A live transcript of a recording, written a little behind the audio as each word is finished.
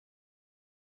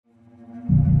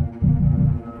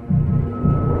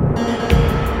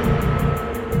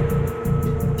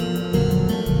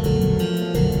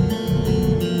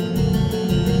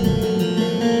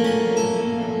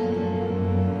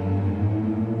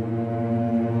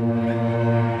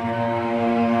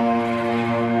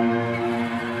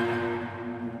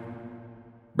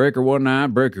Breaker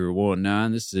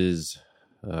 19. This is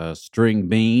String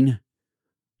Bean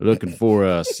looking for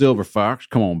a Silver Fox.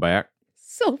 Come on back.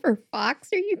 Silver Fox?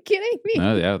 Are you kidding me?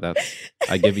 Oh, yeah,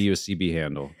 I give you a CB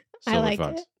handle. Silver I like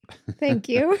Fox. it. Thank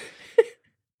you.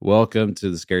 Welcome to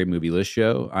the Scary Movie List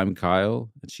Show. I'm Kyle,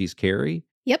 and she's Carrie.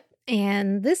 Yep.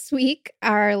 And this week,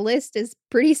 our list is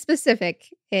pretty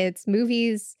specific. It's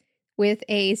movies with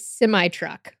a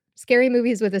semi-truck. Scary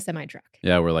movies with a semi-truck.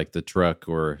 Yeah, we're like the truck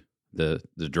or the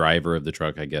driver of the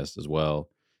truck, I guess, as well,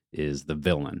 is the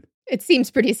villain. It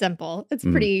seems pretty simple. It's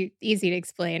pretty easy to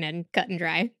explain and cut and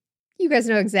dry. You guys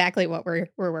know exactly what we're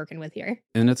working with here.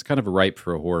 And it's kind of ripe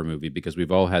for a horror movie because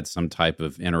we've all had some type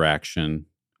of interaction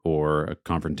or a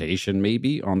confrontation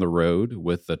maybe on the road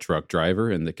with a truck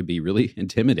driver, and that could be really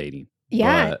intimidating.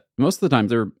 Yeah. But most of the time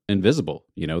they're invisible.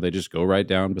 You know, they just go right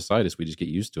down beside us. We just get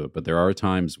used to it. But there are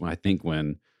times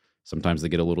when sometimes they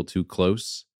get a little too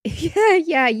close.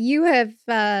 Yeah. You have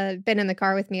been in the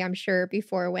car with me, I'm sure,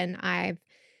 before when I've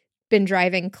been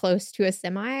driving close to a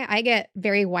semi. I get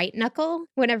very white knuckle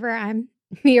whenever I'm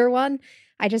near one.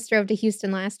 I just drove to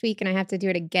Houston last week and I have to do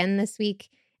it again this week.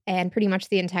 And pretty much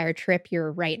the entire trip,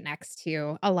 you're right next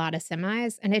to a lot of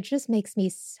semis. And it just makes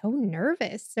me so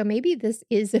nervous. So maybe this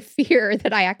is a fear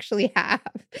that I actually have.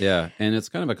 Yeah. And it's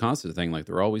kind of a constant thing. Like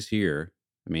they're always here.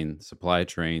 I mean, supply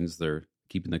trains, they're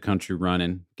keeping the country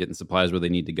running, getting supplies where they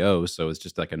need to go. So it's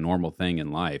just like a normal thing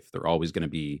in life. They're always going to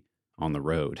be on the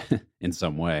road in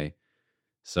some way.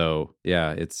 So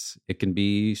yeah, it can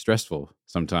be stressful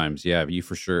sometimes. Yeah, you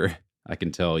for sure. I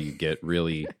can tell you get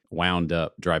really wound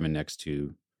up driving next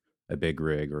to a big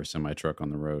rig or a semi truck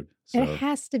on the road. So it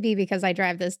has to be because I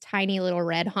drive this tiny little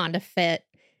red Honda Fit.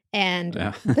 And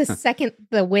yeah. the second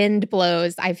the wind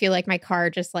blows, I feel like my car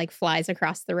just like flies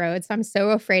across the road. So I'm so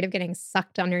afraid of getting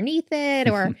sucked underneath it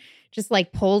or just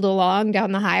like pulled along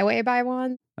down the highway by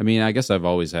one. I mean, I guess I've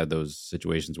always had those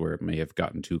situations where it may have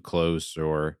gotten too close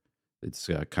or it's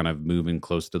kind of moving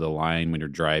close to the line when you're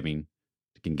driving.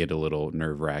 It can get a little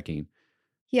nerve-wracking.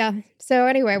 Yeah. So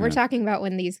anyway, we're talking about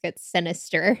when these get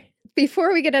sinister.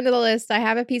 Before we get into the list, I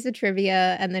have a piece of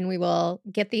trivia, and then we will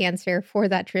get the answer for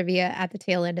that trivia at the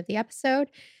tail end of the episode.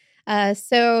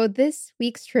 So this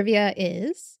week's trivia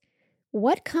is,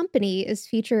 what company is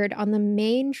featured on the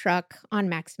main truck on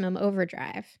Maximum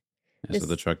Overdrive? Yeah, so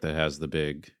the truck that has the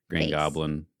big Green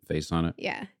Goblin face on it?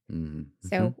 Yeah. Mm-hmm.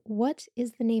 So what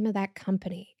is the name of that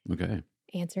company? Okay.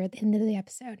 Answer at the end of the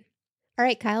episode. All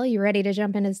right, Kyle, you ready to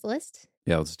jump into this list?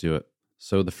 Yeah, let's do it.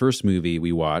 So the first movie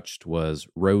we watched was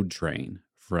Road Train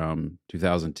from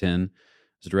 2010. It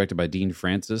was directed by Dean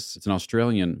Francis. It's an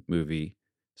Australian movie.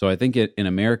 So I think in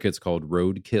America it's called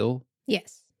Roadkill.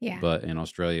 Yes. Yeah. But in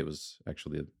Australia it was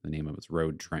actually the name of it's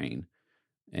Road Train.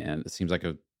 And it seems like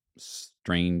a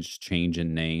strange change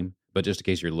in name. But just in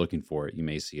case you're looking for it, you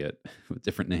may see it with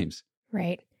different names.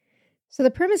 Right. So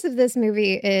the premise of this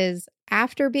movie is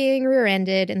after being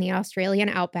rear-ended in the Australian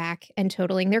outback and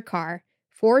totaling their car,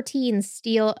 4 teens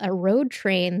steal a road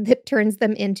train that turns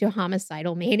them into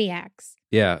homicidal maniacs.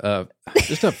 Yeah.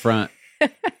 Just up front,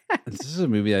 this is a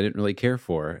movie I didn't really care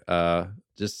for.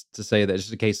 Just to say that,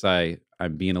 just in case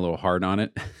I'm being a little hard on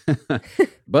it.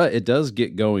 But it does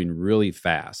get going really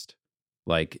fast.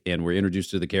 And we're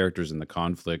introduced to the characters and the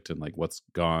conflict and what's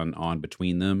gone on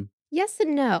between them. Yes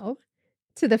and no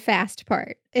to the fast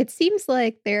part. It seems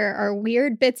like there are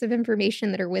weird bits of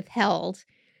information that are withheld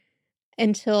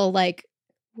until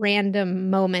random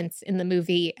moments in the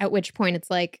movie, at which point it's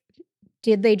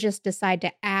did they just decide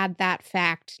to add that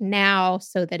fact now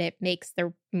so that it makes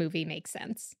the movie make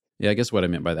sense? Yeah, I guess what I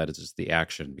meant by that is just the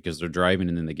action, because they're driving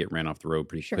and then they get ran off the road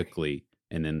pretty quickly.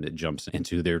 And then it jumps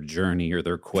into their journey or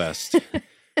their quest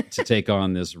to take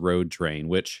on this road train,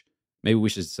 which maybe we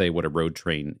should say what a road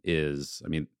train is. I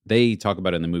mean, they talk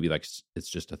about it in the movie like it's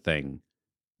just a thing,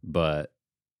 but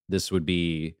this would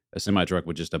be a semi-truck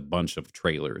with just a bunch of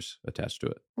trailers attached to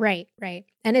it. Right.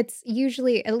 And it's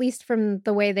usually, at least from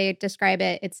the way they describe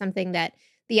it, it's something that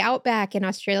the outback in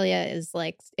Australia is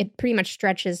it pretty much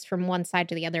stretches from one side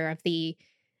to the other of the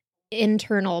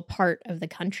internal part of the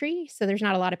country. So there's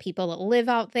not a lot of people that live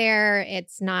out there.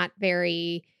 It's not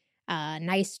very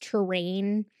nice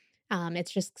terrain.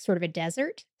 It's just sort of a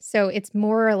desert. So it's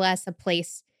more or less a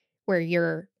place where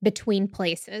you're between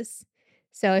places.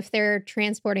 So if they're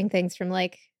transporting things from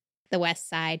the west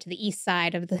side to the east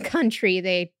side of the country,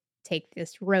 they take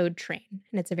this road train.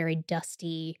 And it's a very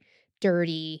dusty,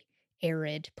 dirty,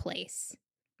 arid place,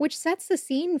 which sets the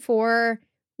scene for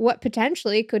what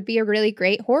potentially could be a really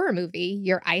great horror movie.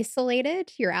 You're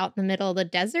isolated. You're out in the middle of the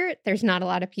desert. There's not a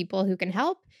lot of people who can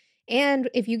help. And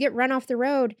if you get run off the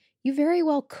road, you very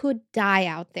well could die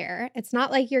out there. It's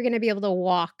not like you're going to be able to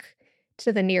walk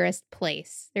to the nearest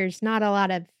place. There's not a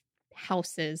lot of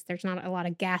houses, there's not a lot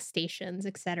of gas stations,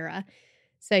 etc.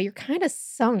 So you're kind of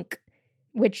sunk,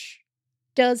 which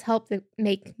does help to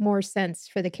make more sense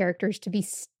for the characters to be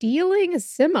stealing a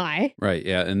semi. Right.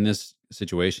 Yeah. In this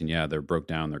situation, yeah, they're broke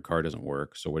down. Their car doesn't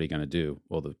work. So what are you going to do?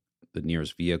 Well, the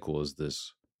nearest vehicle is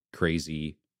this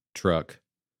crazy truck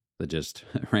that just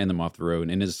ran them off the road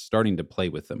and is starting to play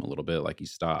with them a little bit. Like he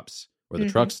stops, or the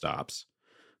truck stops,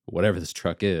 whatever this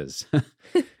truck is,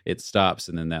 it stops.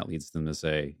 And then that leads them to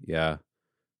say, yeah,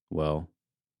 well,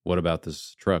 what about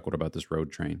this truck? What about this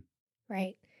road train?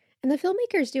 Right. And the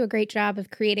filmmakers do a great job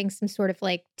of creating some sort of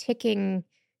like ticking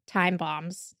time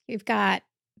bombs. You've got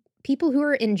people who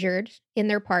are injured in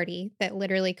their party that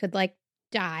literally could like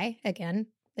die again.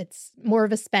 It's more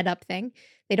of a sped up thing.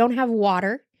 They don't have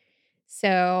water.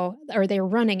 So, or they're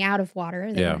running out of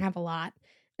water. They don't have a lot.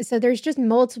 So there's just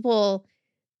multiple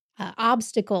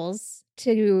obstacles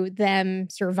to them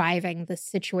surviving this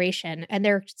situation. And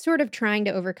they're sort of trying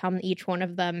to overcome each one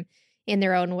of them in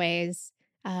their own ways.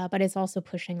 But it's also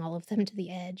pushing all of them to the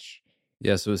edge.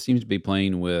 Yeah, so it seems to be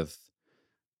playing with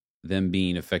them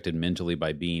being affected mentally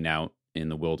by being out in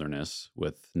the wilderness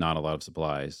with not a lot of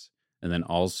supplies. And then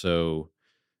also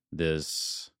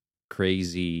this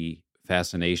crazy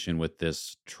fascination with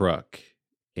this truck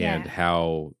and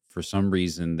how for some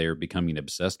reason they're becoming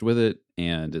obsessed with it.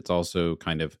 And it's also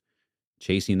kind of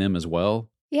chasing them as well.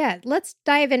 Yeah, let's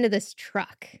dive into this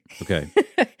truck. Okay.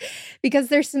 Because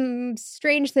there's some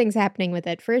strange things happening with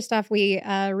it. First off, we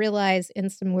realize in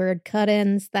some weird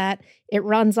cut-ins that it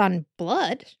runs on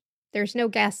blood. There's no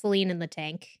gasoline in the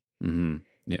tank. Mm-hmm.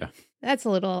 Yeah. That's a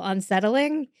little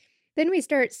unsettling. Then we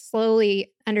start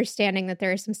slowly understanding that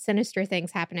there are some sinister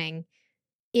things happening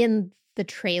in the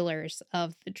trailers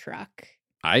of the truck.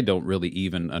 I don't really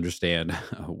even understand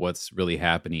what's really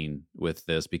happening with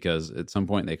this, because at some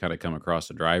point they kind of come across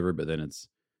a driver, but then it's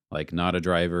like not a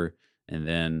driver. And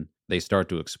then they start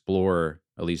to explore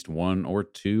at least one or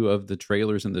two of the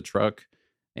trailers in the truck.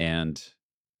 And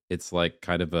it's like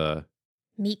kind of a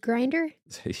meat grinder?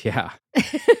 Yeah.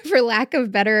 For lack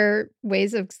of better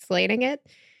ways of explaining it.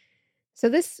 So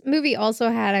this movie also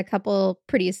had a couple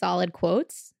pretty solid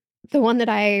quotes. The one that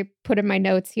I put in my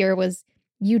notes here was,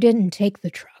 "You didn't take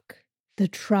the truck. The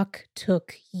truck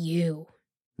took you."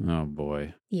 Oh,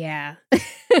 boy. Yeah.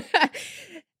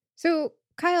 So,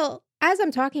 Kyle, as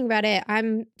I'm talking about it,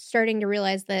 I'm starting to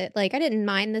realize that, like, I didn't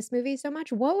mind this movie so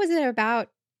much. What was it about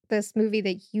this movie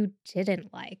that you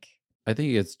didn't like? I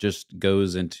think it just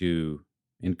goes into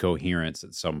incoherence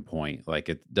at some point. Like,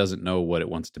 it doesn't know what it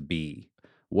wants to be.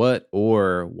 What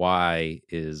or why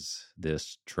is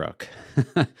this truck?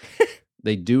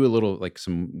 They do a little, like,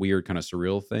 some weird kind of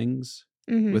surreal things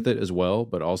with it as well,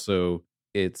 but also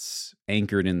it's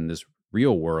anchored in this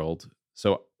real world.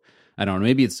 So I don't know,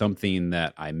 maybe it's something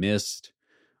that I missed,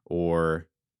 or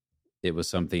it was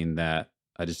something that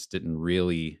I just didn't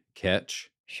really catch.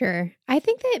 Sure. I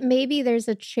think that maybe there's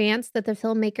a chance that the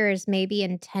filmmakers maybe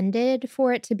intended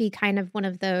for it to be kind of one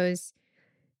of those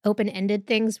open-ended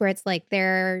things where it's like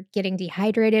they're getting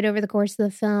dehydrated over the course of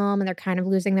the film and they're kind of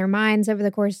losing their minds over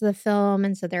the course of the film.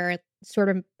 And so they're sort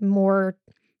of more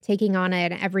taking on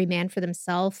an every man for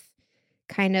themselves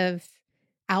kind of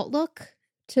outlook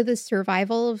to the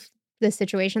survival of the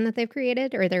situation that they've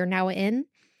created or they're now in.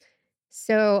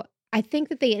 So I think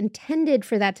that they intended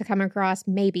for that to come across,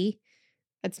 maybe.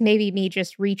 That's maybe me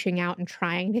just reaching out and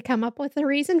trying to come up with a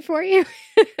reason for you.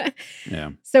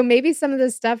 Yeah. So maybe some of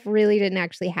this stuff really didn't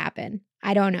actually happen.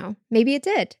 I don't know. Maybe it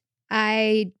did.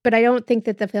 But I don't think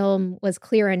that the film was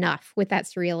clear enough with that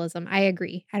surrealism. I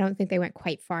agree. I don't think they went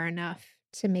quite far enough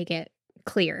to make it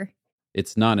clear.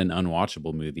 It's not an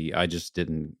unwatchable movie. I just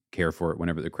didn't care for it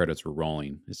whenever the credits were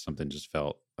rolling. It's something just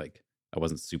felt like I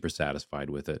wasn't super satisfied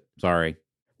with it. Sorry.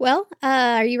 Well,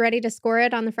 are you ready to score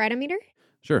it on the Friday-meter?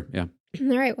 Sure, yeah.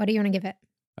 All right, what do you want to give it?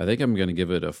 I think I'm going to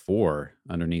give it a 4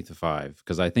 underneath a 5,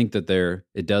 because I think that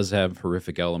it does have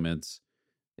horrific elements.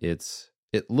 It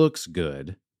looks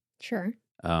good. Sure.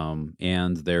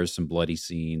 And there's some bloody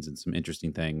scenes and some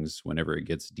interesting things whenever it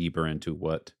gets deeper into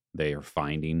what they are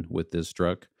finding with this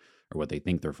truck, or what they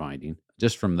think they're finding.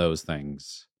 Just from those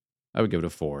things, I would give it a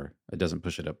 4. It doesn't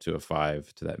push it up to a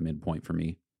 5, to that midpoint for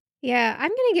me. Yeah, I'm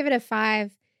going to give it a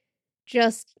 5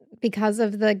 just because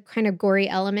of the kind of gory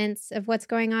elements of what's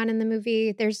going on in the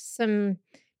movie. There's some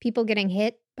people getting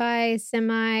hit by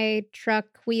semi-truck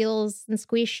wheels and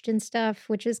squished and stuff,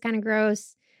 which is kind of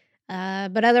gross.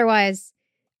 But otherwise,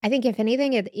 I think if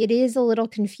anything, it is a little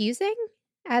confusing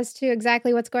as to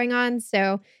exactly what's going on.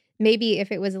 So maybe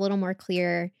if it was a little more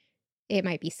clear, it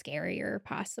might be scarier,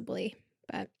 possibly.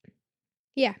 But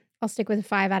yeah, I'll stick with a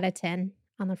 5 out of 10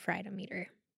 on the Frightometer.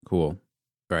 Cool.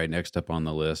 All right, next up on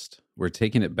the list, we're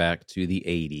taking it back to the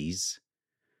 80s.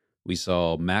 We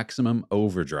saw Maximum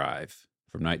Overdrive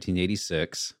from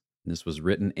 1986. This was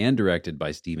written and directed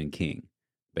by Stephen King,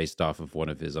 based off of one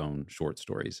of his own short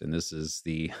stories. And this is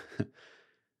the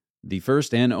the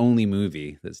first and only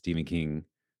movie that Stephen King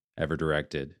ever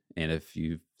directed. And if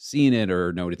you've seen it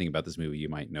or know anything about this movie, you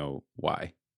might know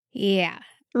why. Yeah.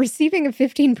 Receiving a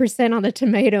 15% on the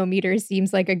tomato meter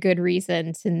seems like a good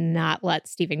reason to not let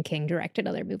Stephen King direct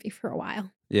another movie for a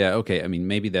while. Yeah, okay. I mean,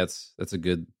 maybe that's a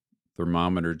good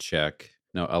thermometer check.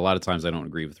 No, a lot of times I don't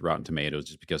agree with Rotten Tomatoes.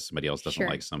 Just because somebody else doesn't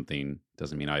like something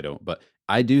doesn't mean I don't. But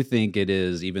I do think it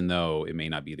is, even though it may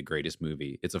not be the greatest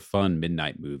movie, it's a fun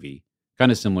midnight movie.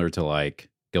 Kind of similar to like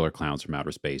Killer Clowns from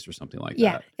Outer Space or something like that.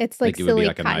 Yeah, it's like it silly would be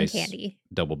like cotton a nice candy.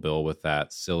 double bill with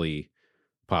that silly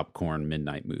popcorn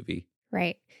midnight movie.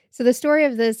 Right. So the story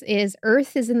of this is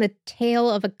Earth is in the tail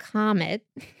of a comet,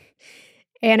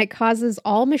 and it causes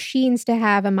all machines to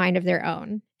have a mind of their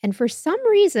own. And for some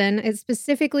reason, it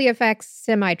specifically affects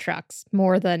semi-trucks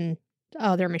more than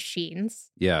other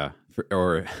machines. Yeah.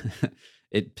 Or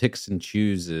it picks and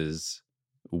chooses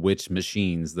which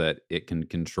machines that it can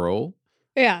control.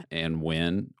 Yeah. And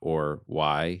when or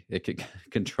why it can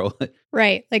control it.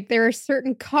 Right. Like there are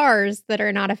certain cars that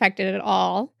are not affected at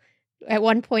all. At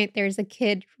one point, there's a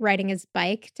kid riding his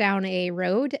bike down a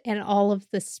road, and all of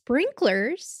the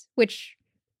sprinklers, which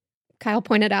Kyle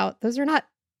pointed out, those are not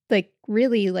like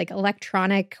really like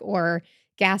electronic or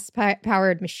gas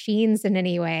powered machines in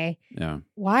any way. Yeah.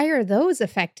 Why are those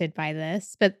affected by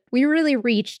this? But we really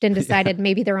reached and decided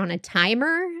maybe they're on a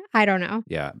timer. I don't know.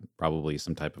 Yeah, probably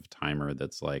some type of timer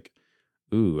that's like,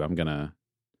 ooh, I'm going to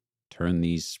turn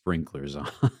these sprinklers on.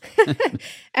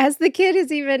 As the kid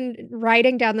is even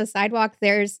riding down the sidewalk,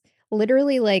 there's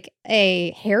literally like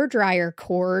a hairdryer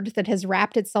cord that has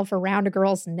wrapped itself around a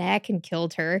girl's neck and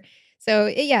killed her. So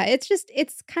yeah,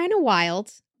 it's kind of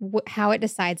wild how it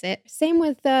decides it. Same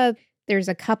with there's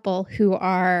a couple who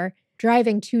are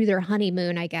driving to their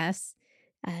honeymoon, I guess,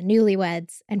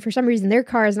 newlyweds. And for some reason, their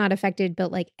car is not affected,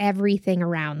 but like everything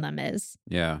around them is.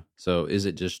 Yeah. So is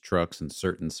it just trucks and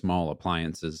certain small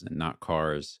appliances and not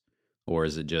cars? Or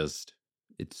is it just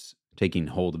it's taking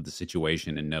hold of the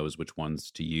situation and knows which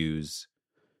ones to use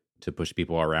to push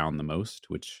people around the most,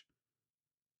 which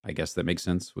I guess that makes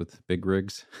sense with big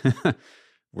rigs.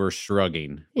 We're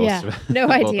shrugging. Yeah, no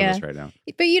both idea. of us right now.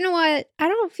 But you know what? I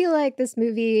don't feel like this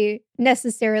movie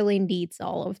necessarily needs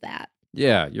all of that.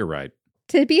 Yeah, you're right.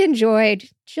 To be enjoyed,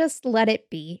 just let it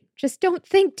be. Just don't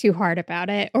think too hard about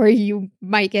it, or you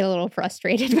might get a little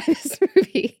frustrated by this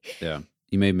movie. Yeah.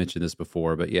 You may have mentioned this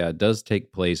before, but yeah, it does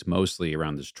take place mostly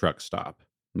around this truck stop.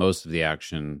 Most of the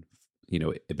action,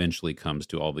 eventually comes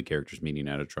to all the characters meeting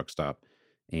at a truck stop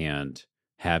and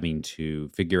having to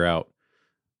figure out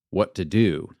what to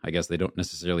do. I guess they don't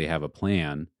necessarily have a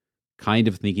plan, kind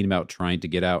of thinking about trying to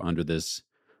get out under this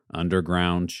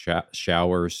underground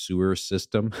shower sewer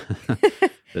system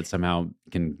that somehow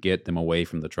can get them away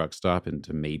from the truck stop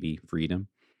into maybe freedom.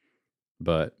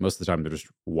 But most of the time they're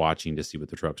just watching to see what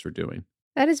the trucks are doing.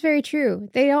 That is very true.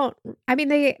 They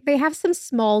have some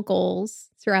small goals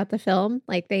throughout the film.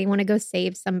 Like they want to go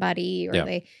save somebody,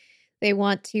 or they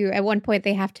want to, at one point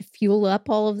they have to fuel up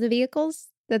all of the vehicles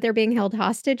that they're being held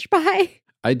hostage by.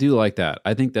 I do like that.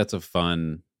 I think that's a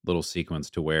fun little sequence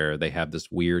to where they have this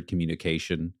weird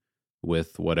communication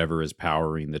with whatever is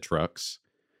powering the trucks.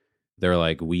 They're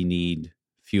like, we need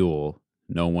fuel.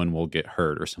 No one will get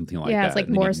hurt or something like that. Yeah, it's like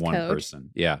Morse one code.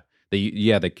 Person. Yeah.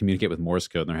 They communicate with Morse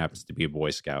code, and there happens to be a Boy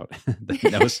Scout that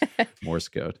knows Morse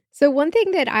code. So one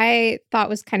thing that I thought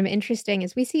was kind of interesting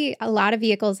is we see a lot of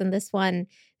vehicles in this one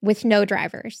with no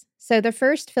drivers. So the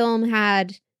first film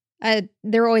had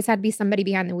there always had to be somebody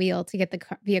behind the wheel to get the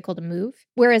vehicle to move.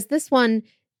 Whereas this one,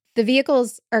 the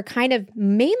vehicles are kind of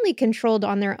mainly controlled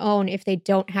on their own if they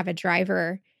don't have a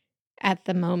driver at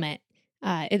the moment,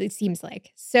 it seems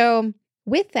like. So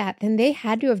with that, then they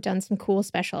had to have done some cool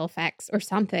special effects or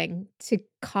something to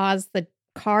cause the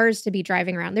cars to be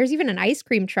driving around. There's even an ice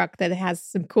cream truck that has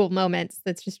some cool moments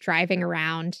that's just driving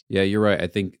around. Yeah, you're right. I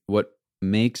think what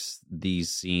makes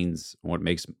these scenes, what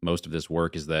makes most of this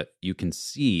work is that you can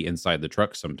see inside the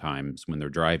truck sometimes when they're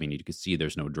driving, you can see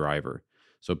there's no driver.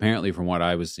 So apparently from what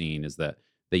I was seeing is that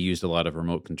they used a lot of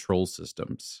remote control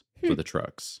systems for the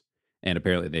trucks. And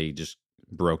apparently they just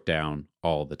broke down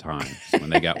all the time. So when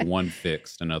they got one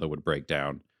fixed, another would break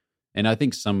down. And I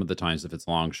think some of the times, if it's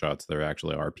long shots, there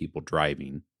actually are people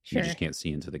driving. Sure. You just can't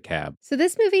see into the cab. So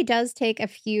this movie does take a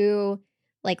few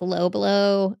like low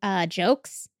blow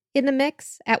jokes in the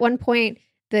mix. At one point,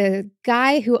 the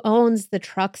guy who owns the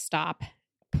truck stop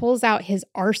pulls out his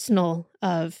arsenal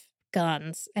of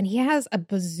guns and he has a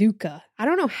bazooka. I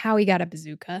don't know how he got a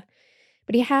bazooka,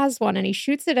 but he has one and he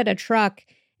shoots it at a truck.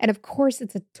 And of course,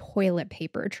 it's a toilet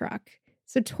paper truck.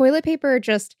 So toilet paper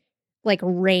just like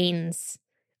rains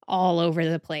all over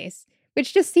the place,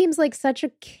 which just seems like such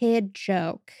a kid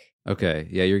joke. Okay.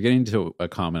 Yeah, you're getting to a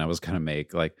comment I was going to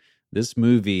make. Like, this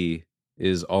movie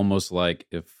is almost like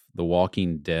if The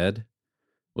Walking Dead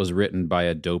was written by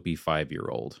a dopey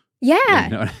 5-year-old. Yeah, You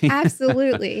know what I mean?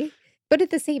 absolutely. But at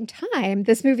the same time,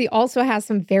 this movie also has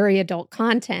some very adult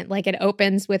content. Like it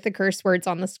opens with the curse words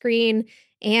on the screen.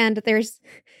 And there's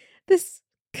this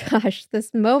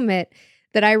moment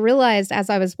that I realized as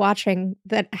I was watching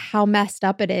that how messed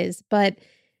up it is. But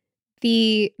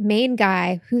the main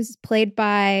guy, who's played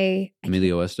by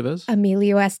Emilio Estevez?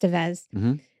 Emilio Estevez.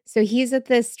 Mhm. So he's at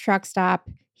this truck stop.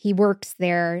 He works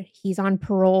there. He's on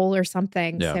parole or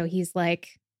something. Yeah. So he's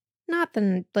like, not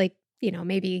the, like, you know,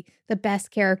 maybe the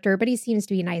best character, but he seems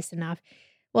to be nice enough.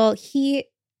 Well,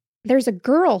 there's a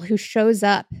girl who shows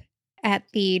up at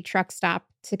the truck stop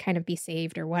to kind of be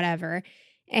saved or whatever.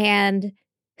 And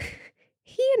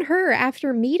he and her,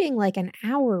 after meeting like an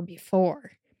hour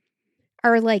before,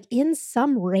 are like in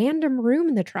some random room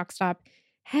in the truck stop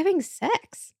having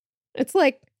sex. It's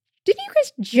like, did you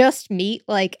guys just meet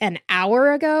like an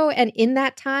hour ago? And in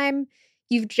that time,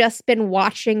 you've just been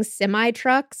watching semi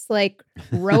trucks like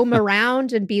roam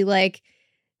around and be like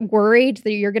worried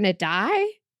that you're going to die?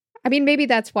 I mean, maybe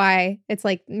that's why it's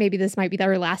like, maybe this might be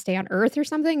their last day on Earth or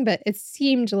something, but it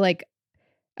seemed like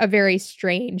a very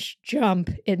strange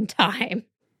jump in time.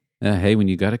 Hey, when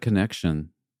you got a connection,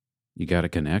 you got a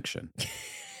connection.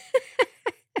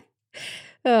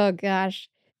 Oh, gosh.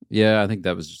 Yeah, I think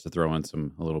that was just to throw in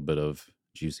a little bit of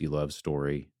juicy love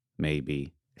story,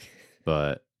 maybe.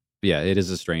 But yeah, it is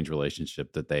a strange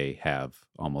relationship that they have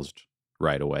almost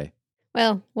right away.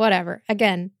 Well, whatever.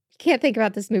 Again, you can't think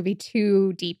about this movie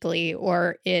too deeply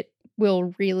or it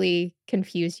will really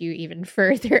confuse you even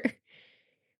further.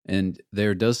 And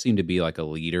there does seem to be like a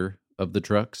leader of the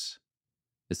trucks.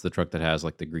 It's the truck that has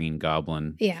like the Green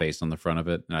Goblin face on the front of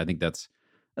it. And I think that's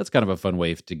kind of a fun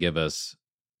way to give us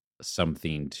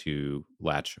something to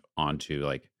latch onto.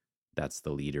 Like, that's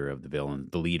the leader of the villain,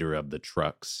 the leader of the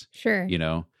trucks. Sure. You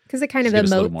know? Because it kind of give us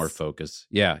emotes. a little more focus.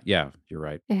 Yeah, you're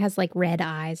right. It has like red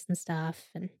eyes and stuff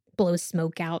and blows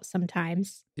smoke out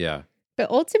sometimes. Yeah. But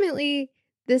ultimately,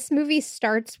 this movie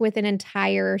starts with an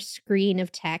entire screen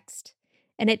of text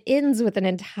and it ends with an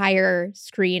entire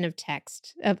screen of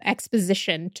text, of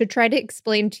exposition to try to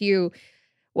explain to you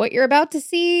what you're about to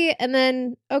see. And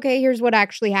then, okay, here's what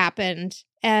actually happened.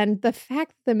 And the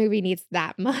fact that the movie needs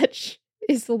that much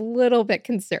is a little bit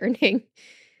concerning.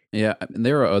 Yeah, I mean,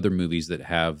 there are other movies that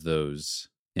have those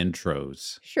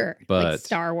intros. Sure, but like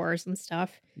Star Wars and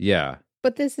stuff. Yeah.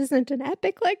 But this isn't an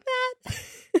epic like that.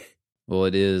 Well,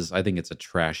 it is. I think it's a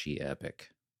trashy epic.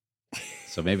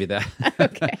 So maybe that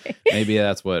Okay. maybe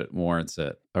that's what warrants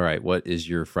it. All right, what is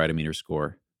your Frightometer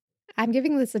score? I'm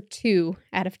giving this a 2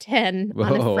 out of 10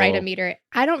 on the Whoa. Frightometer.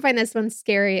 I don't find this one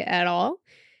scary at all.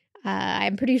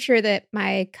 I'm pretty sure that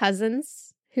my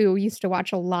cousins, who used to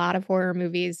watch a lot of horror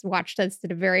movies, watched us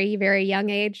at a very, very young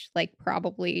age, like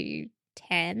probably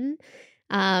 10.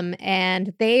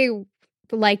 And they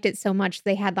liked it so much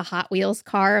they had the Hot Wheels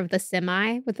car of the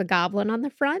semi with the goblin on the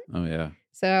front. Oh, yeah.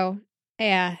 So,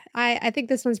 yeah, I think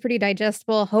this one's pretty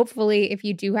digestible. Hopefully, if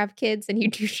you do have kids and you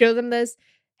do show them this,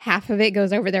 half of it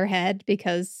goes over their head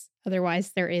because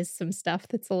otherwise there is some stuff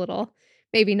that's a little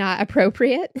maybe not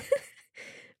appropriate.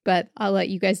 But I'll let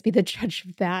you guys be the judge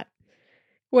of that.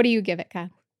 What do you give it, Kyle?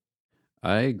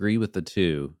 I agree with the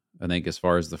 2. I think as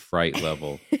far as the fright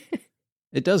level,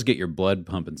 it does get your blood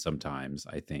pumping sometimes,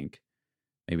 I think.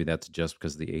 Maybe that's just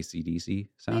because of the AC/DC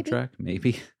soundtrack,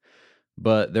 maybe.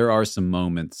 But there are some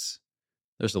moments,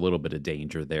 there's a little bit of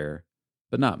danger there,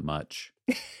 but not much.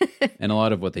 And a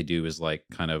lot of what they do is like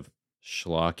kind of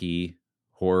schlocky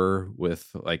horror with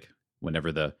like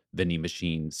whenever the vending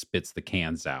machine spits the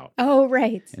cans out. Oh,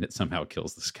 right. And it somehow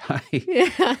kills this guy.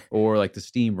 Yeah. Or like the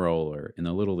steamroller in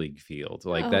the Little League field.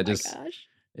 Like that just, gosh.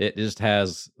 it just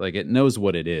has, like, it knows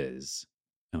what it is.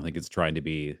 I don't think it's trying to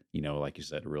be, you know, like you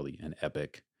said, really an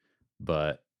epic,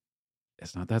 but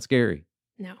it's not that scary.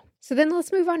 No. So then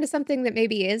let's move on to something that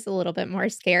maybe is a little bit more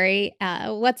scary.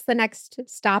 What's the next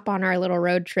stop on our little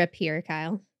road trip here,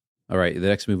 Kyle? All right. The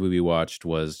next movie we watched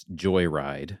was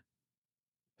Joyride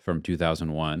from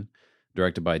 2001,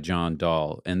 directed by John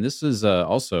Dahl. And this is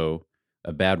also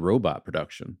a Bad Robot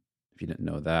production, if you didn't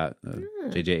know that. Ah,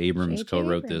 J.J. Abrams J.J.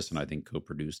 co-wrote this and Abrams. I think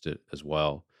co-produced it as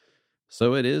well.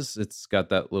 So it's got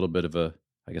that little bit of a,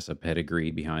 I guess, a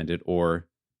pedigree behind it, or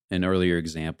an earlier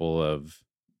example of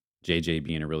JJ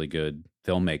being a really good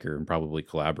filmmaker and probably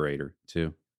collaborator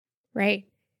too. Right.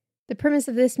 The premise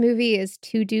of this movie is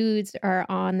two dudes are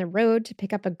on the road to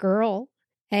pick up a girl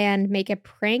and make a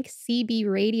prank CB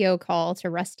radio call to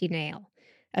Rusty Nail,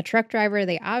 a truck driver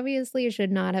they obviously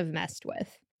should not have messed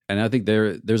with. And I think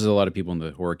there's a lot of people in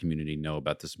the horror community know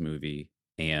about this movie,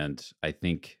 and I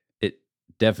think it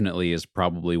definitely is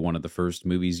probably one of the first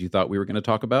movies you thought we were going to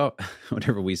talk about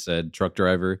whenever we said truck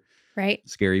driver Right.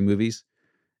 scary movies.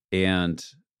 And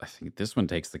I think this one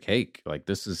takes the cake. Like,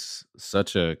 this is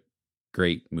such a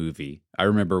great movie. I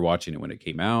remember watching it when it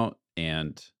came out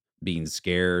and being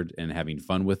scared and having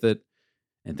fun with it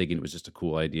and thinking it was just a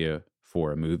cool idea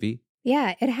for a movie.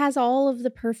 Yeah, it has all of the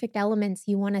perfect elements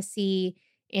you want to see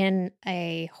in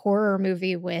a horror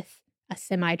movie with a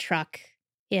semi truck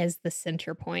is the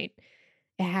center point.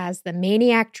 It has the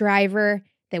maniac driver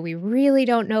that we really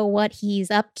don't know what he's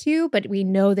up to, but we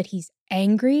know that he's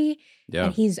angry Yeah.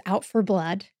 and he's out for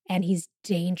blood and he's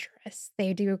dangerous.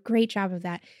 They do a great job of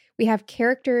that. We have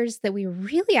characters that we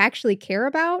really actually care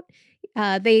about.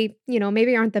 They,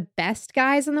 maybe aren't the best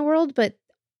guys in the world, but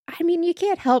I mean, you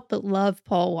can't help but love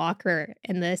Paul Walker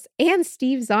in this and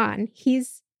Steve Zahn.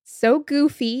 He's so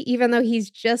goofy, even though he's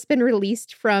just been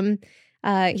released from, he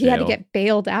had to Jail. get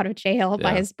bailed out of jail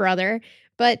by Yeah. his brother.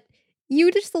 But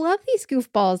you just love these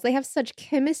goofballs. They have such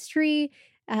chemistry.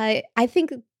 I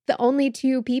think the only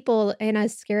two people in a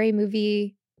scary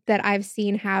movie that I've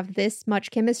seen have this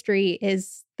much chemistry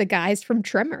is the guys from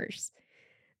Tremors.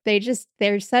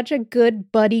 They're such a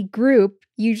good buddy group.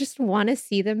 You just want to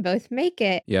see them both make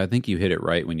it. Yeah, I think you hit it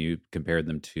right when you compared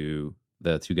them to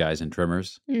the two guys in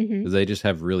Tremors. Mm-hmm. They just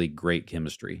have really great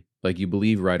chemistry. Like, you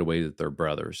believe right away that they're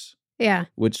brothers, Yeah.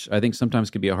 which I think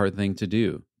sometimes can be a hard thing to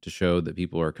do, to show that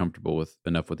people are comfortable with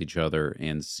enough with each other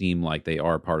and seem like they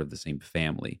are part of the same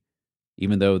family,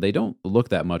 even though they don't look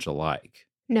that much alike.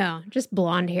 No, just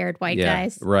blonde-haired white Yeah,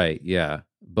 guys. right. Yeah.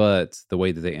 But the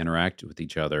way that they interact with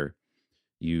each other,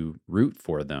 you root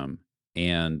for them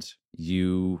and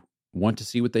you want to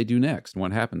see what they do next and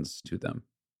what happens to them.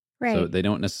 Right. So they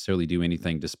don't necessarily do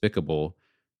anything despicable.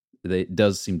 It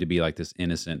does seem to be like this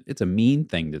innocent, it's a mean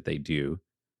thing that they do,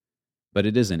 but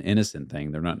it is an innocent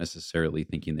thing. They're not necessarily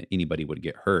thinking that anybody would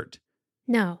get hurt.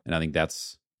 No. And I think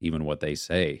that's even what they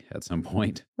say at some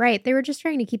point. Right. They were just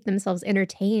trying to keep themselves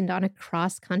entertained on a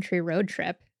cross-country road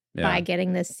trip Yeah. by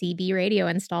getting this CB radio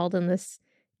installed in this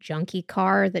junky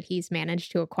car that he's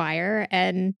managed to acquire.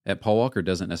 And Paul Walker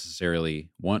doesn't necessarily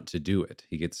want to do it.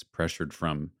 He gets pressured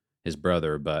from his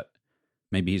brother, but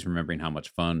maybe he's remembering how much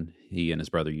fun he and his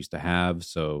brother used to have.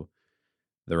 So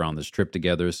they're on this trip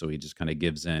together. So he just kind of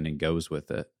gives in and goes with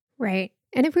it. right.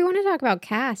 And if we want to talk about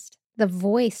cast, the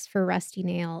voice for Rusty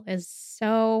Nail is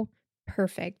so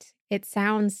perfect. It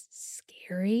sounds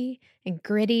scary and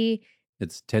gritty.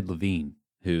 It's Ted Levine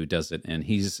who does it. And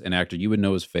he's an actor. You would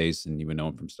know his face and you would know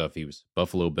him from stuff. He was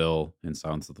Buffalo Bill in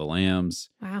Silence of the Lambs.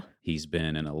 Wow. He's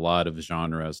been in a lot of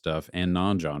genre stuff and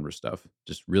non-genre stuff.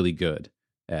 Just really good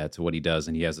at what he does.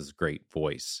 And he has this great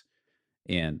voice.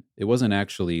 And it wasn't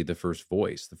actually the first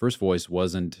voice. The first voice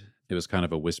wasn't, it was kind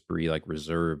of a whispery, like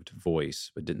reserved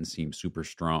voice, but didn't seem super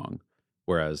strong.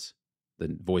 Whereas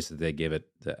the voice that they give it,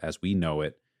 as we know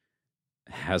it,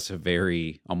 has a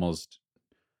very almost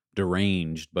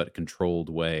deranged but controlled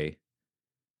way.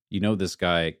 You know, this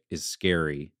guy is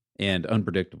scary and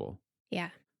unpredictable. Yeah.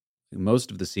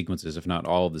 Most of the sequences, if not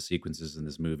all of the sequences in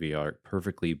this movie, are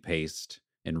perfectly paced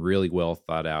and really well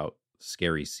thought out,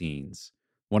 scary scenes.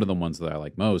 One of the ones that I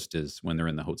like most is when they're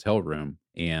in the hotel room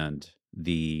and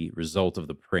the result of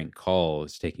the prank call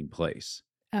is taking place.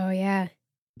 Oh, yeah.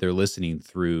 They're listening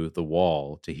through the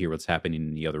wall to hear what's happening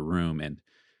in the other room. And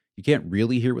you can't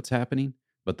really hear what's happening,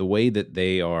 but the way that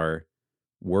they are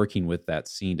working with that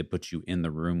scene to put you in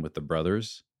the room with the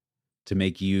brothers, to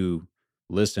make you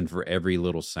listen for every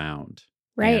little sound.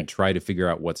 Right. And try to figure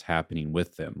out what's happening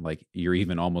with them. Like, you're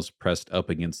even almost pressed up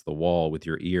against the wall with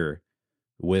your ear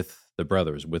with the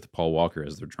brothers, with Paul Walker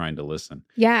as they're trying to listen.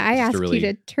 Yeah, I Just a asked really-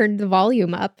 you to turn the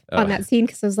volume up on that scene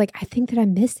because I was like, I think that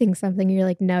I'm missing something. You're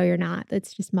like, no, you're not.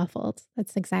 It's just muffled.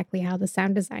 That's exactly how the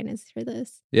sound design is for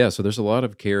this. Yeah, so there's a lot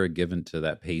of care given to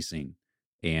that pacing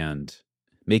and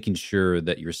making sure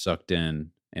that you're sucked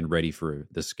in and ready for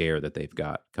the scare that they've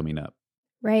got coming up.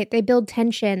 Right. They build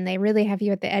tension. They really have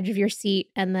you at the edge of your seat.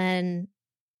 And then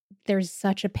there's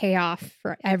such a payoff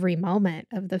for every moment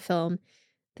of the film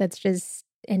that's just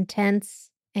intense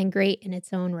and great in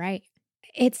its own right.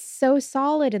 It's so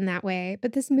solid in that way.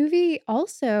 But this movie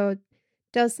also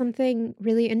does something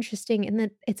really interesting in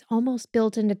that it's almost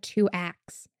built into two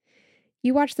acts.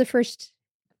 You watch the first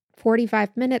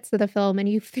 45 minutes of the film and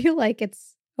you feel like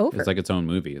it's over. It's like its own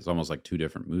movie. It's almost like two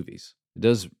different movies. It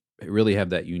does really have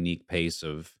that unique pace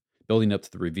of building up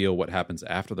to the reveal, what happens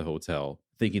after the hotel,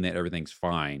 thinking that everything's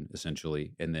fine,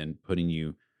 essentially, and then putting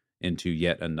you into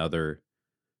yet another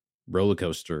roller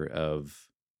coaster of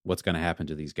what's going to happen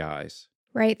to these guys.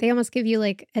 Right. They almost give you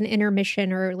like an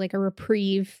intermission or like a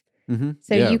reprieve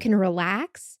so Yeah. you can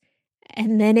relax.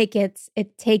 And then it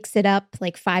takes it up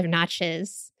like 5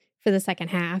 notches for the second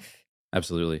half.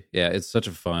 Absolutely. Yeah, it's such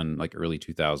a fun, like early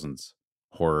 2000s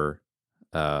horror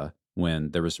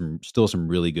when there was still some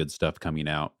really good stuff coming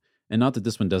out. And not that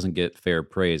this one doesn't get fair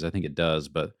praise. I think it does,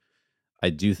 but I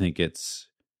do think it's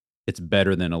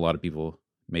better than a lot of people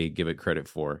may give it credit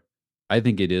for. I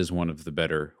think it is one of the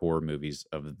better horror movies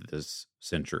of this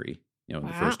century, in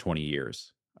the first 20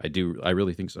 years. I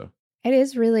really think so. It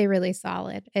is really, really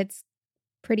solid. It's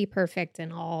pretty perfect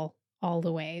in all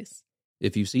the ways.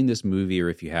 If you've seen this movie or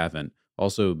if you haven't,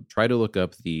 also try to look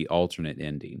up the alternate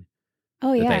ending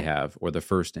that they have, or the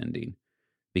first ending,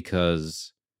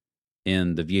 because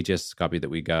in the VHS copy that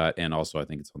we got, and also I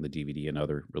think it's on the DVD and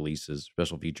other releases,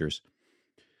 special features.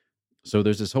 So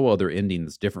there's this whole other ending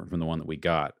that's different from the one that we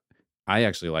got. I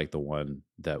actually like the one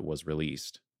that was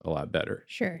released a lot better.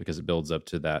 Sure. Because it builds up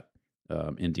to that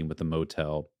ending with the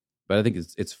motel. But I think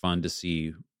it's fun to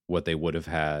see what they would have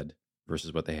had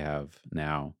versus what they have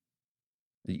now.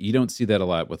 You don't see that a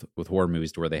lot with horror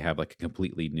movies, to where they have like a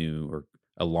completely new or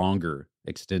a longer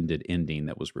extended ending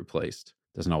that was replaced.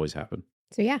 Doesn't always happen.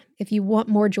 So yeah, if you want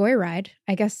more Joyride,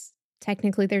 I guess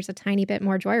technically there's a tiny bit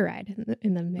more Joyride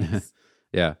in the mix.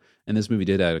 Yeah, and this movie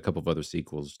did add a couple of other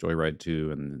sequels, Joyride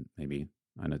 2, and maybe,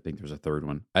 I don't think there's a third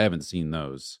one. I haven't seen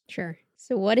those. Sure.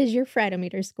 So what is your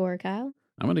Fredometer score, Kyle?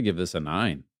 I'm going to give this a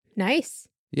 9. Nice.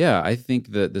 Yeah, I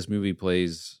think that this movie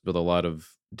plays with a lot of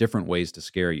different ways to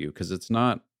scare you, because it's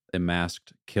not a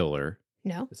masked killer.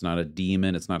 No. It's not a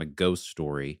demon. It's not a ghost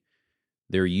story.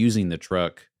 They're using the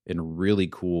truck in really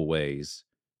cool ways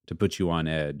to put you on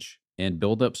edge and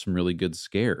build up some really good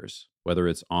scares, whether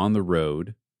it's on the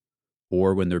road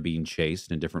or when they're being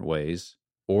chased in different ways,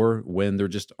 or when they're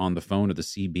just on the phone of the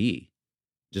CB.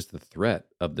 Just the threat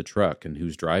of the truck and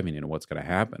who's driving it and what's going to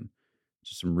happen.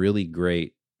 Just some really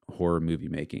great horror movie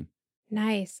making.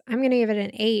 Nice. I'm going to give it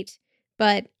an 8,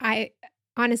 but I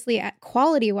honestly,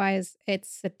 quality wise,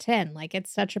 it's a 10. Like,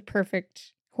 it's such a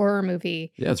perfect horror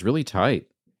movie. Yeah, it's really tight.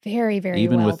 Very, very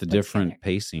even well with the put different together.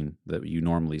 pacing that you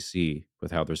normally see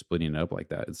with how they're splitting it up like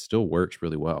that. It still works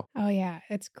really well. Oh yeah,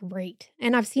 it's great.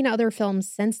 And I've seen other films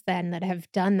since then that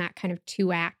have done that kind of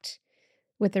 2-act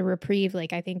with a reprieve.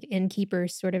 Like, I think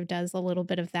Innkeepers sort of does a little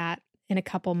bit of that in a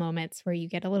couple moments where you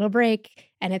get a little break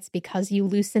and it's because you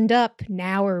loosened up.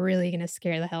 Now we're really going to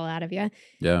scare the hell out of you.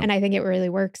 Yeah. And I think it really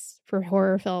works for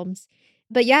horror films.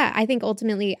 But yeah, I think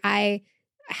ultimately I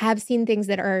have seen things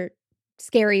that are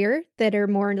scarier, that are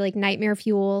more like nightmare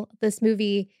fuel. This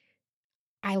movie,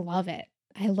 I love it.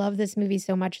 I love this movie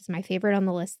so much. It's my favorite on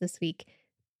the list this week.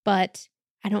 But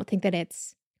I don't think that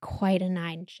it's quite a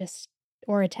 9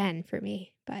 or a 10 for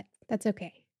me, but that's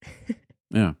okay.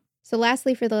 Yeah. So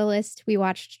lastly for the list, we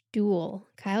watched Duel.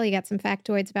 Kyle, you got some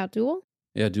factoids about Duel?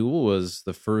 Yeah, Duel was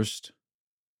the first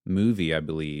movie, I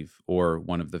believe, or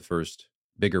one of the first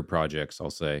bigger projects, I'll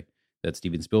say, that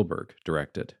Steven Spielberg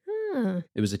directed.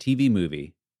 It was a TV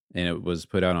movie, and it was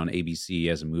put out on ABC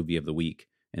as a movie of the week,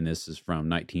 and this is from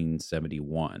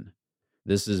 1971.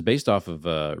 This is based off of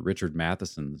Richard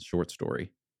Matheson's short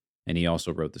story, and he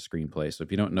also wrote the screenplay. So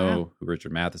if you don't know who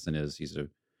Richard Matheson is, he's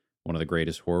one of the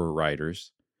greatest horror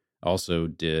writers. Also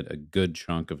did a good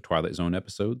chunk of Twilight Zone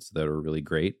episodes that are really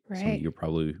great. Right. Some of you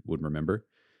probably would remember.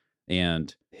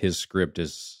 And his script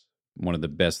is one of the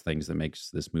best things that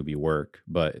makes this movie work.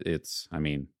 But it's,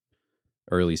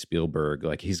 early Spielberg,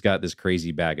 like, he's got this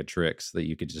crazy bag of tricks that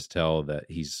you could just tell that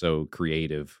he's so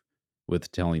creative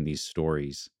with telling these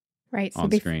stories. Right. So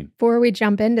on screen. Before we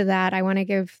jump into that, I want to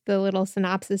give the little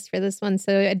synopsis for this one.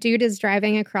 So a dude is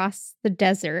driving across the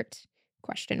desert, ?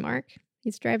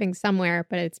 He's driving somewhere,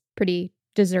 but it's pretty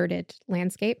deserted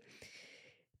landscape,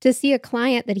 to see a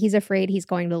client that he's afraid he's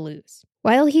going to lose.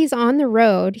 While he's on the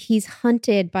road, he's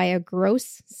hunted by a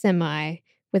gross semi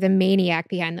with a maniac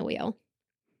behind the wheel.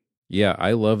 Yeah,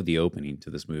 I love the opening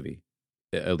to this movie.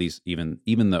 At least even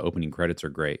the opening credits are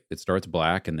great. It starts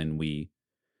black, and then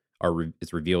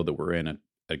it's revealed that we're in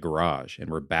a garage,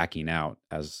 and we're backing out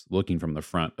as looking from the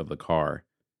front of the car.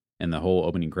 And the whole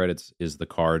opening credits is the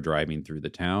car driving through the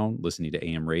town, listening to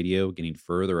AM radio, getting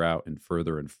further out and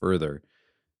further and further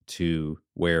to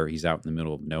where he's out in the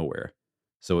middle of nowhere.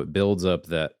 So it builds up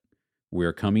that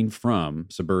we're coming from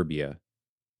suburbia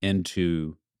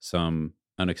into some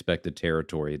unexpected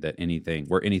territory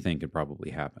where anything could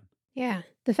probably happen. Yeah.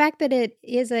 The fact that it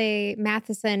is a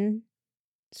Matheson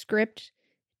script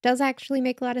does actually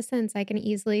make a lot of sense. I can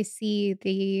easily see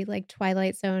the like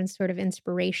Twilight Zone sort of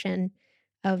inspiration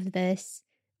of this,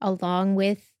 along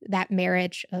with that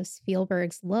marriage of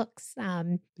Spielberg's looks.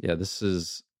 Yeah,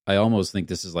 I almost think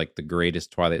this is like the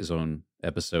greatest Twilight Zone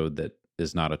episode that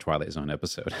is not a Twilight Zone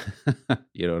episode.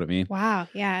 You know what I mean? Wow.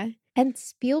 Yeah. And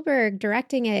Spielberg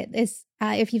directing it is,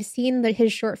 if you've seen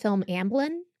his short film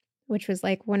Amblin, which was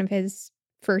like one of his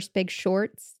first big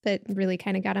shorts that really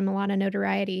kind of got him a lot of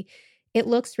notoriety, it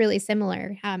looks really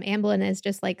similar. Amblin is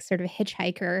just like sort of a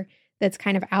hitchhiker that's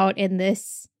kind of out in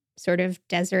this sort of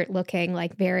desert looking,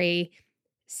 like very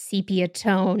sepia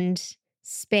toned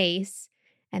space.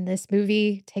 And this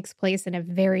movie takes place in a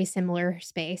very similar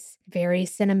space, very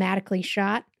cinematically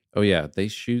shot. Oh, yeah. They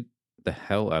shoot the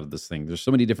hell out of this thing. There's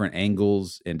so many different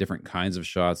angles and different kinds of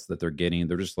shots that they're getting.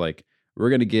 They're just like, we're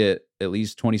going to get at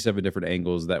least 27 different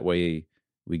angles. That way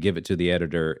we give it to the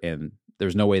editor, and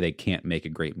there's no way they can't make a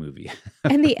great movie.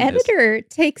 And the editor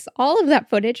takes all of that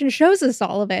footage and shows us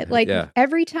all of it. Like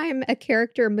every time a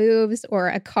character moves or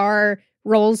a car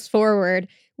rolls forward,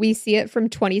 we see it from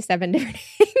 27 different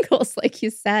angles, like you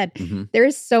said. Mm-hmm. There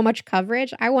is so much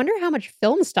coverage. I wonder how much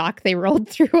film stock they rolled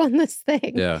through on this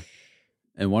thing. Yeah.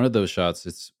 And one of those shots,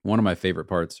 it's one of my favorite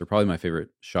parts, or probably my favorite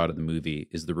shot of the movie,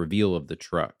 is the reveal of the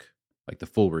truck, like the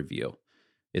full reveal.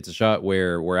 It's a shot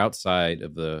where we're outside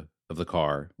of the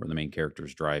car where the main character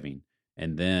is driving.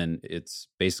 And then it's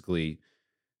basically,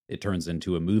 it turns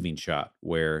into a moving shot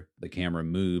where the camera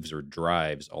moves or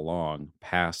drives along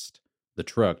past the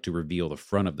truck to reveal the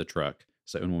front of the truck.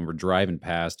 So when we're driving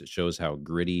past, it shows how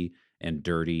gritty and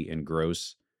dirty and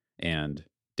gross and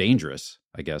dangerous,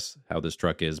 I guess, how this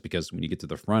truck is, because when you get to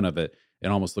the front of it, it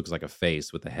almost looks like a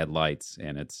face with the headlights,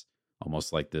 and it's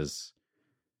almost like this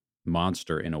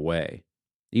monster in a way.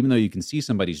 Even though you can see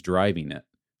somebody's driving it,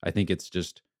 I think it's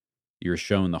just you're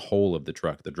shown the whole of the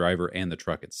truck, the driver and the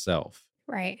truck itself.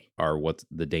 Right. Are what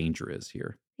the danger is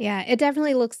here. Yeah, it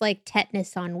definitely looks like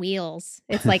tetanus on wheels.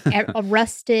 It's like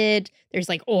rusted. There's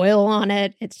like oil on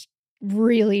it. It's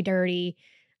really dirty.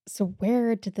 So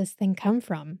where did this thing come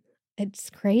from?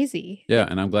 It's crazy. Yeah,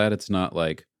 and I'm glad it's not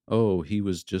like, oh, he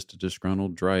was just a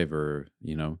disgruntled driver.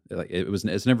 You know, like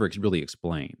it's never really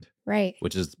explained. Right.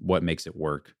 Which is what makes it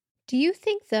work. Do you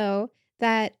think, though,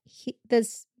 that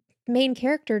this main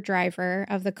character driver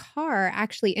of the car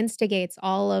actually instigates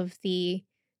all of the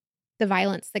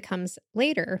violence that comes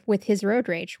later with his road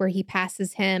rage, where he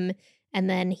passes him and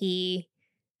then he,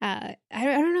 I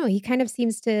don't know, he kind of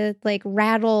seems to like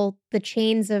rattle the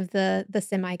chains of the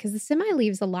semi, because the semi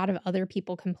leaves a lot of other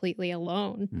people completely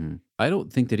alone. I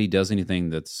don't think that he does anything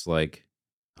that's like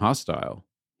hostile.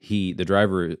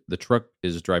 The truck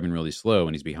is driving really slow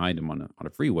and he's behind him on a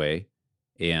freeway,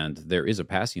 and there is a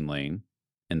passing lane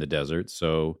in the desert.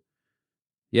 So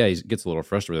yeah, he gets a little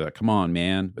frustrated, like, come on,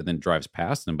 man, but then drives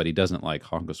past him, but he doesn't like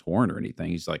honk his horn or anything.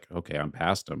 He's like, okay, I'm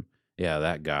past him. Yeah,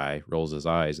 that guy rolls his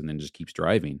eyes and then just keeps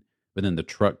driving. But then the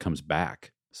truck comes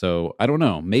back. So I don't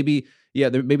know. Maybe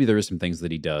there is some things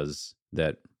that he does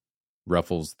that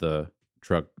ruffles the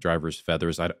truck driver's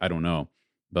feathers. I don't know.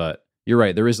 But you're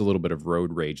right. There is a little bit of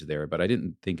road rage there, but I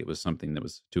didn't think it was something that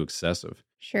was too excessive.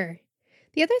 Sure.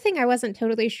 The other thing I wasn't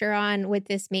totally sure on with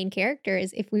this main character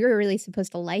is if we were really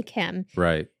supposed to like him.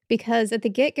 Right. Because at the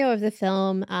get-go of the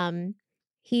film,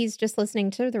 he's just listening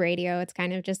to the radio. It's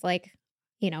kind of just like,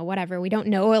 whatever. We don't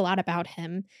know a lot about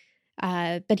him.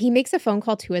 But he makes a phone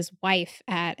call to his wife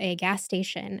at a gas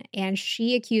station, and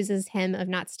she accuses him of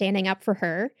not standing up for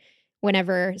her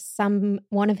whenever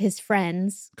one of his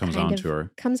friends comes on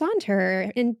to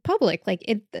her in public, like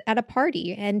at a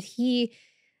party, and he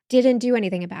didn't do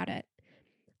anything about it.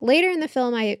 Later in the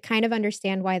film, I kind of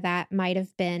understand why that might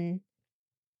have been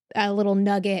a little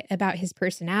nugget about his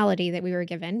personality that we were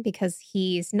given, because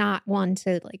he's not one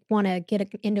to like want to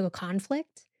get into a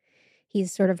conflict.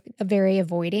 He's sort of very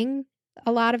avoiding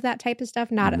a lot of that type of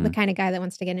stuff, not the kind of guy that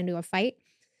wants to get into a fight.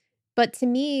 But to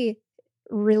me,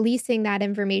 releasing that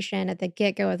information at the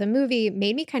get-go of the movie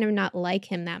made me kind of not like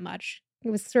him that much. It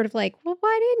was sort of like, well,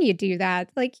 why didn't you do that?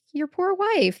 Like, your poor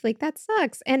wife, like, that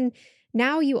sucks. And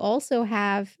now you also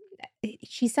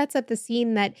she sets up the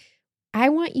scene that I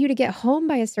want you to get home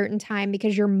by a certain time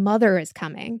because your mother is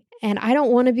coming. And I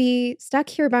don't want to be stuck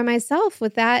here by myself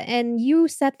with that. And you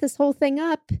set this whole thing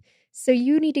up, so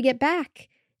you need to get back.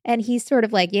 And he's sort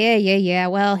of like, yeah.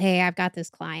 Well, hey, I've got this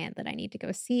client that I need to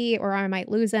go see, or I might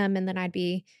lose him. And then I'd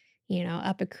be,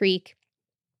 up a creek.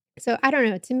 So I don't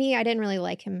know. To me, I didn't really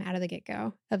like him out of the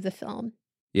get-go of the film.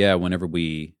 Yeah, whenever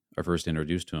we are first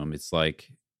introduced to him, it's like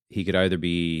he could either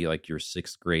be like your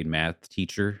sixth grade math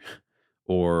teacher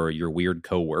or your weird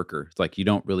coworker. It's like you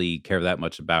don't really care that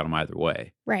much about him either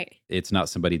way. Right. It's not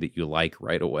somebody that you like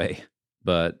right away.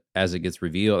 But as it gets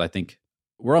revealed, I think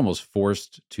we're almost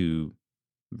forced to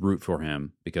root for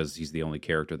him because he's the only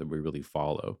character that we really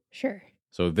follow. Sure.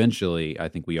 So eventually, I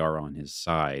think we are on his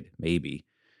side, maybe,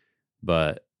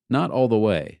 but not all the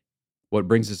way. What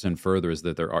brings us in further is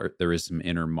that there is some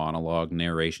inner monologue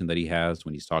narration that he has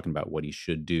when he's talking about what he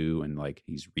should do and like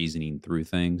he's reasoning through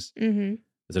things. Mm-hmm.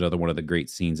 There's another one of the great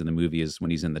scenes in the movie is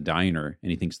when he's in the diner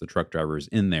and he thinks the truck driver is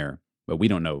in there, but we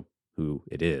don't know who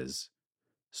it is.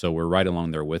 So we're right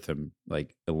along there with him,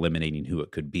 like eliminating who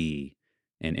it could be.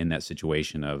 And in that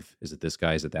situation of, is it this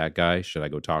guy? Is it that guy? Should I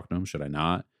go talk to him? Should I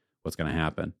not? What's going to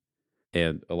happen?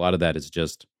 And a lot of that is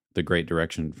just the great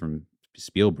direction from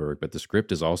Spielberg, but the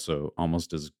script is also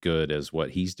almost as good as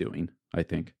what he's doing, I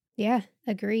think. Yeah,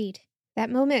 agreed. That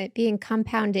moment being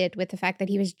compounded with the fact that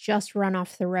he was just run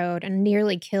off the road and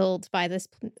nearly killed by this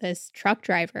truck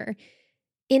driver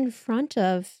in front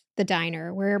of the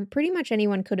diner, where pretty much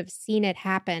anyone could have seen it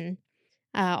happen.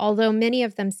 Although many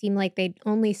of them seem like they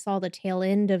only saw the tail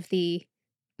end of the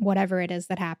whatever it is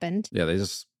that happened. Yeah, they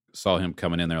just saw him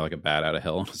coming in there like a bat out of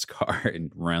hell in his car and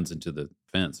runs into the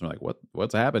fence. They're like,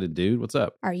 what's happening, dude? What's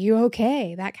up? Are you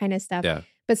okay? That kind of stuff. Yeah.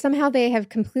 But somehow they have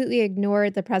completely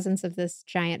ignored the presence of this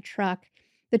giant truck.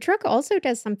 The truck also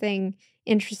does something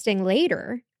interesting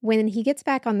later. When he gets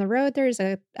back on the road, there's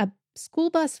a school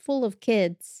bus full of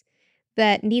kids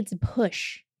that needs a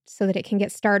push so that it can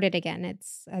get started again.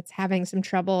 It's having some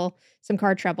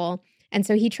car trouble. And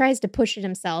so he tries to push it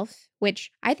himself,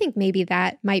 which I think maybe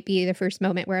that might be the first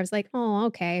moment where I was like, oh,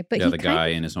 okay. But yeah, the guy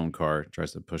in his own car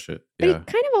tries to push it. But Yeah. he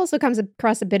kind of also comes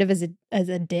across a bit of as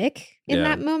a dick in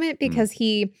that moment because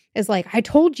he is like, I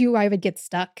told you I would get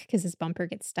stuck because his bumper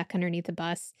gets stuck underneath the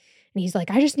bus. And he's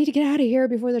like, I just need to get out of here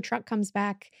before the truck comes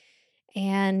back.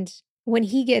 And when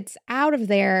he gets out of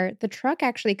there, the truck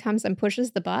actually comes and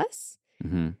pushes the bus.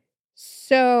 Mm-hmm.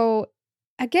 So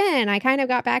again, I kind of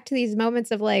got back to these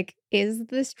moments of like, is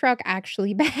this truck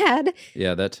actually bad?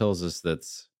 Yeah, that tells us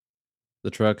that's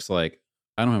the truck's like,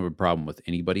 I don't have a problem with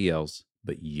anybody else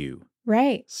but you.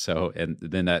 Right. So, and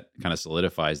then that kind of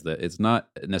solidifies that it's not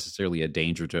necessarily a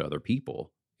danger to other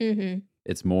people. Mm-hmm.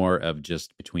 It's more of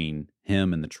just between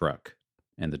him and the truck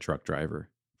driver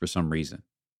for some reason.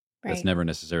 Right. That's never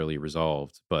necessarily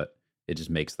resolved, but it just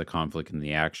makes the conflict and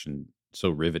the action so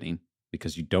riveting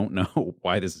because you don't know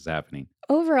why this is happening.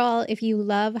 Overall, if you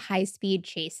love high-speed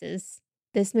chases,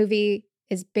 this movie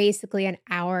is basically an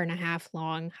hour and a half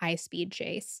long high-speed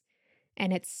chase.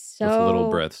 And it's so... with little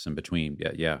breaths in between.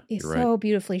 Yeah, it's you're so right.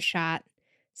 beautifully shot,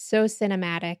 so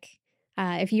cinematic.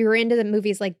 If you were into the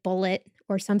movies like Bullet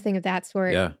or something of that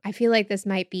sort, Yeah. I feel like this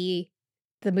might be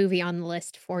the movie on the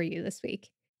list for you this week.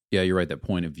 Yeah, you're right. That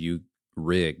point of view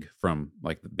rig from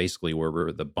like basically where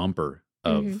we're the bumper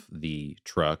of the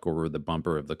truck or we're the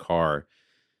bumper of the car,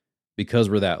 because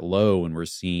we're that low and we're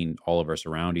seeing all of our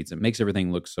surroundings, it makes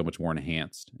everything look so much more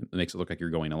enhanced. It makes it look like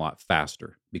you're going a lot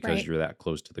faster because Right. you're that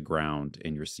close to the ground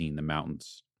and you're seeing the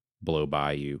mountains blow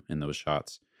by you in those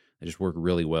shots. They just work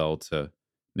really well to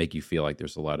make you feel like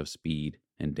there's a lot of speed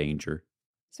and danger.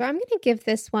 So I'm going to give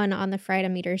this one on the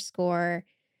Freudometer score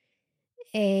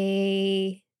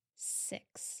a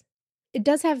 6. It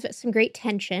does have some great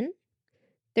tension.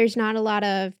 There's not a lot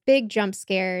of big jump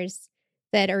scares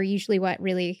that are usually what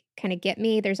really kind of get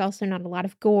me. There's also not a lot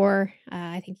of gore.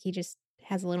 I think he just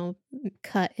has a little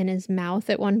cut in his mouth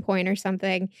at one point or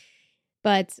something.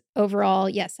 But overall,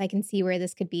 yes, I can see where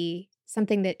this could be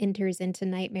something that enters into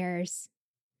nightmares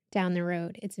down the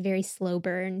road. It's a very slow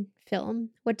burn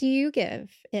film. What do you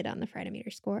give it on the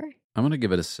Freudometer score? I'm going to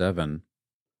give it a 7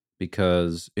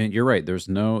 because, and you're right,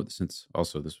 since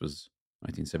also this was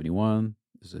 1971,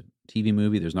 this is a TV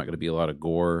movie, there's not going to be a lot of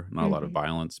gore, not a lot of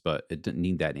violence, but it didn't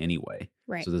need that anyway.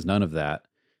 Right. So there's none of that.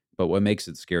 But what makes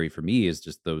it scary for me is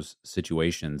just those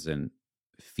situations and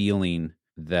feeling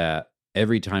that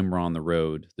every time we're on the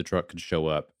road, the truck could show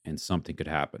up and something could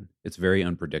happen. It's very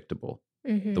unpredictable,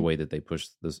 the way that they push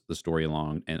the story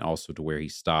along, and also to where he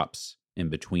stops in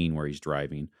between where he's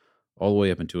driving, all the way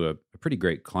up into a pretty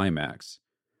great climax.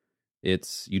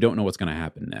 You don't know what's going to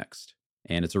happen next,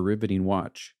 and it's a riveting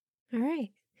watch. All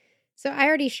right. So I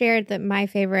already shared that my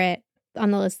favorite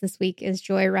on the list this week is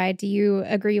Joyride. Do you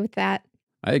agree with that?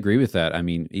 I agree with that. I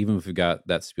mean, even if we got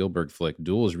that Spielberg flick,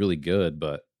 Duel is really good,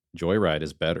 but Joyride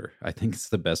is better. I think it's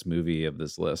the best movie of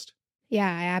this list. Yeah,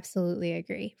 I absolutely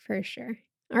agree, for sure.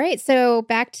 All right, so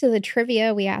back to the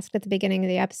trivia we asked at the beginning of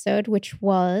the episode, which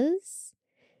was,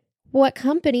 what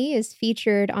company is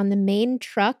featured on the main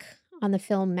truck on the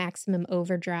film Maximum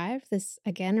Overdrive? This,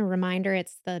 again, a reminder,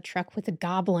 it's the truck with the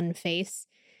goblin face.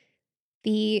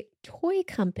 The toy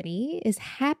company is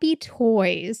Happy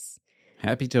Toys.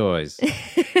 Happy Toys.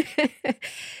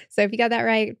 So if you got that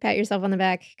right, pat yourself on the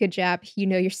back. Good job. You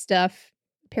know your stuff.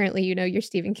 Apparently, you know your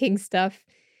Stephen King stuff.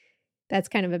 That's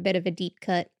kind of a bit of a deep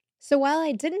cut. So while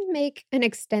I didn't make an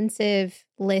extensive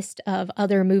list of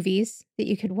other movies that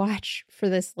you could watch for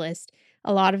this list,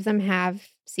 a lot of them have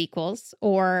sequels.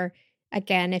 Or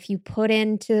again, if you put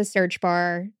into the search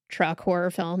bar truck horror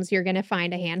films, you're going to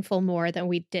find a handful more that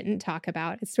we didn't talk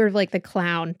about. It's sort of like the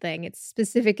clown thing. It's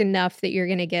specific enough that you're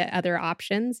going to get other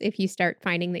options if you start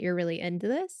finding that you're really into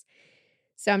this.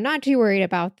 So I'm not too worried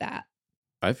about that.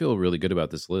 I feel really good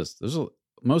about this list.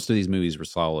 Most of these movies were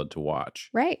solid to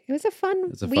watch. Right. It was a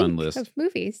fun fun list of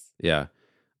movies. Yeah.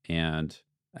 And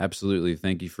absolutely,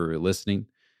 thank you for listening.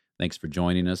 Thanks for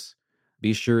joining us.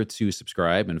 Be sure to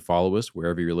subscribe and follow us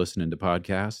wherever you're listening to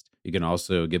podcasts. You can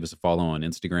also give us a follow on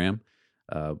Instagram.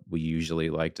 We usually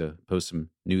like to post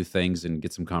some new things and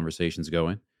get some conversations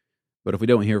going. But if we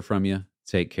don't hear from you,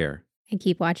 take care. And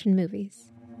keep watching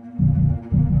movies.